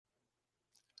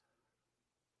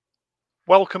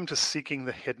Welcome to Seeking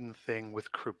the Hidden Thing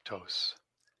with Kryptos.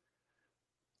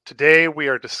 Today we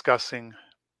are discussing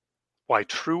why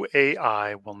true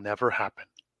AI will never happen.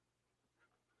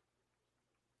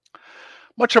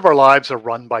 Much of our lives are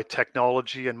run by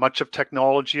technology, and much of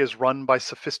technology is run by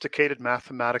sophisticated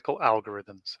mathematical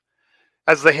algorithms.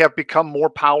 As they have become more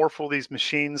powerful, these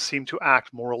machines seem to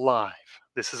act more alive.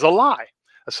 This is a lie,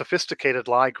 a sophisticated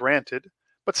lie granted,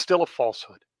 but still a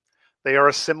falsehood. They are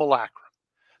a simulacrum.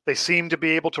 They seem to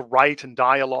be able to write and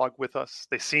dialogue with us.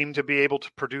 They seem to be able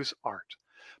to produce art.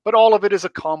 But all of it is a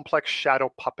complex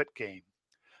shadow puppet game.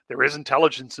 There is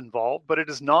intelligence involved, but it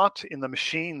is not in the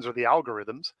machines or the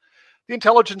algorithms. The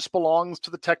intelligence belongs to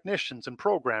the technicians and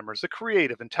programmers, the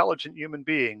creative, intelligent human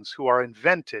beings who are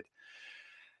invented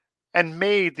and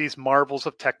made these marvels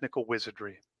of technical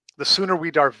wizardry. The sooner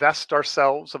we divest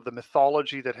ourselves of the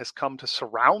mythology that has come to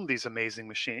surround these amazing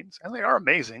machines, and they are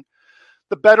amazing,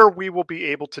 the better we will be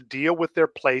able to deal with their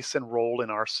place and role in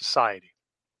our society.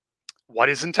 What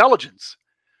is intelligence?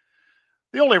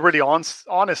 The only really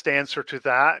honest answer to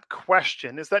that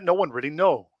question is that no one really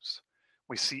knows.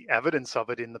 We see evidence of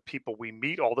it in the people we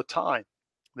meet all the time.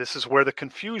 This is where the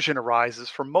confusion arises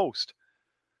for most.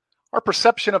 Our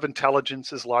perception of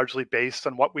intelligence is largely based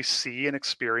on what we see and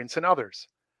experience in others.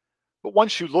 But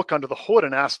once you look under the hood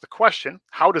and ask the question,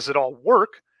 how does it all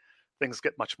work? Things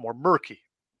get much more murky.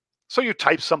 So you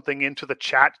type something into the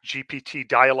chat GPT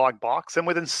dialog box, and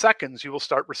within seconds, you will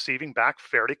start receiving back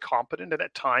fairly competent and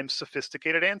at times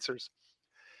sophisticated answers.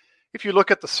 If you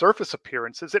look at the surface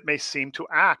appearances, it may seem to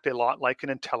act a lot like an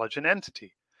intelligent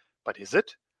entity. But is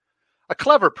it? A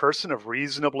clever person of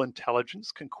reasonable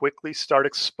intelligence can quickly start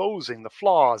exposing the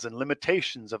flaws and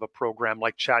limitations of a program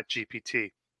like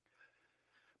ChatGPT.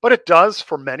 But it does,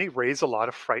 for many, raise a lot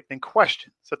of frightening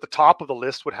questions. At the top of the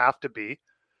list would have to be,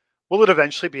 will it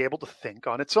eventually be able to think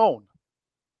on its own?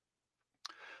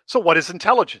 So what is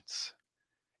intelligence?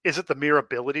 Is it the mere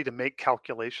ability to make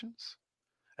calculations?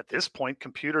 At this point,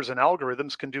 computers and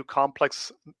algorithms can do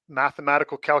complex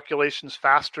mathematical calculations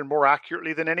faster and more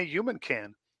accurately than any human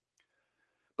can.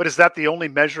 But is that the only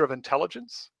measure of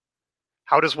intelligence?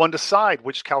 How does one decide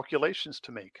which calculations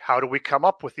to make? How do we come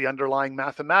up with the underlying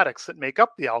mathematics that make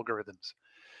up the algorithms?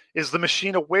 Is the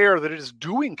machine aware that it is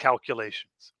doing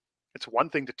calculations? It's one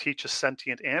thing to teach a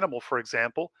sentient animal, for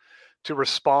example, to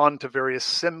respond to various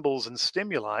symbols and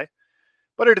stimuli,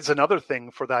 but it is another thing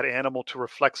for that animal to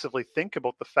reflexively think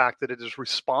about the fact that it is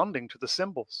responding to the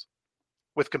symbols.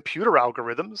 With computer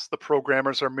algorithms, the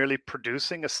programmers are merely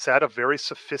producing a set of very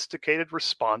sophisticated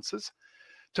responses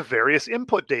to various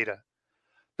input data.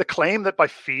 The claim that by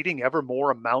feeding ever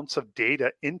more amounts of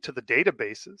data into the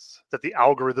databases, that the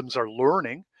algorithms are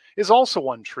learning, is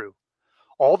also untrue.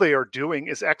 All they are doing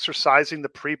is exercising the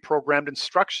pre-programmed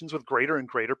instructions with greater and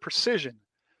greater precision.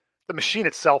 The machine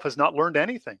itself has not learned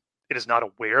anything. It is not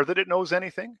aware that it knows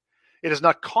anything. It is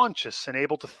not conscious and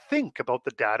able to think about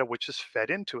the data which is fed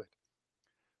into it.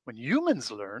 When humans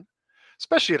learn,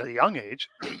 especially at a young age,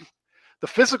 the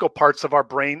physical parts of our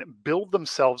brain build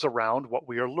themselves around what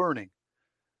we are learning.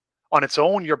 On its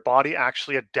own, your body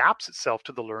actually adapts itself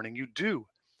to the learning you do.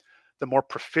 The more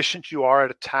proficient you are at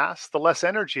a task, the less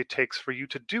energy it takes for you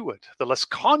to do it, the less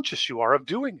conscious you are of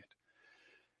doing it.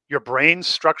 Your brain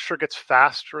structure gets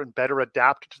faster and better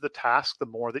adapted to the task the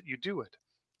more that you do it.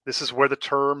 This is where the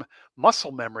term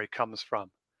muscle memory comes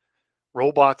from.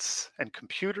 Robots and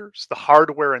computers, the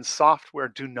hardware and software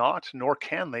do not, nor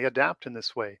can they adapt in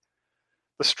this way.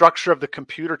 The structure of the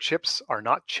computer chips are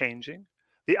not changing.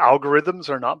 The algorithms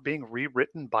are not being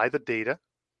rewritten by the data.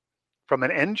 From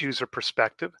an end user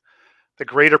perspective, the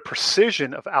greater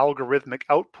precision of algorithmic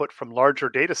output from larger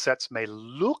data sets may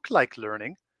look like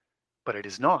learning, but it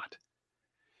is not.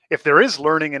 If there is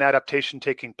learning and adaptation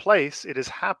taking place, it is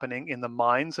happening in the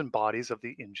minds and bodies of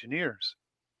the engineers.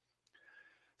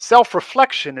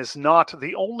 Self-reflection is not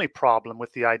the only problem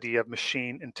with the idea of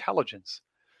machine intelligence.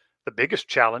 The biggest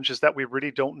challenge is that we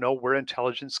really don't know where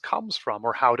intelligence comes from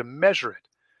or how to measure it.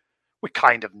 We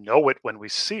kind of know it when we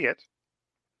see it.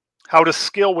 How does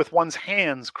skill with one's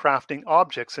hands crafting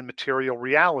objects in material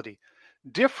reality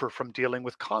differ from dealing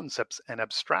with concepts and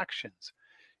abstractions?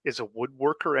 Is a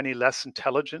woodworker any less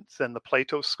intelligent than the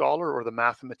Plato scholar or the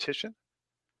mathematician?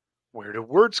 Where do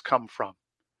words come from?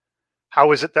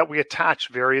 How is it that we attach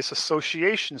various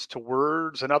associations to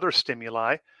words and other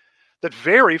stimuli that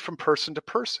vary from person to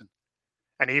person,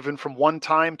 and even from one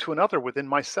time to another within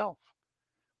myself?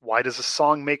 Why does a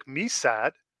song make me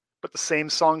sad, but the same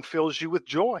song fills you with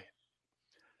joy?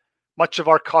 Much of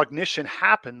our cognition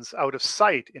happens out of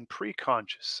sight in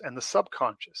preconscious and the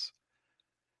subconscious.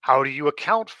 How do you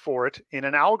account for it in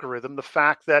an algorithm? The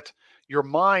fact that your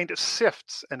mind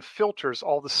sifts and filters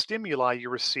all the stimuli you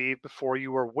receive before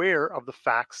you are aware of the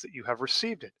facts that you have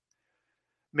received it,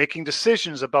 making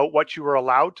decisions about what you are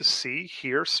allowed to see,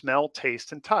 hear, smell,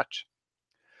 taste, and touch.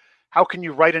 How can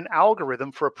you write an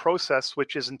algorithm for a process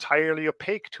which is entirely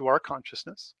opaque to our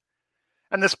consciousness?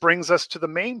 And this brings us to the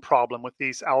main problem with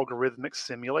these algorithmic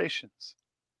simulations: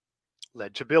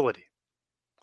 legibility.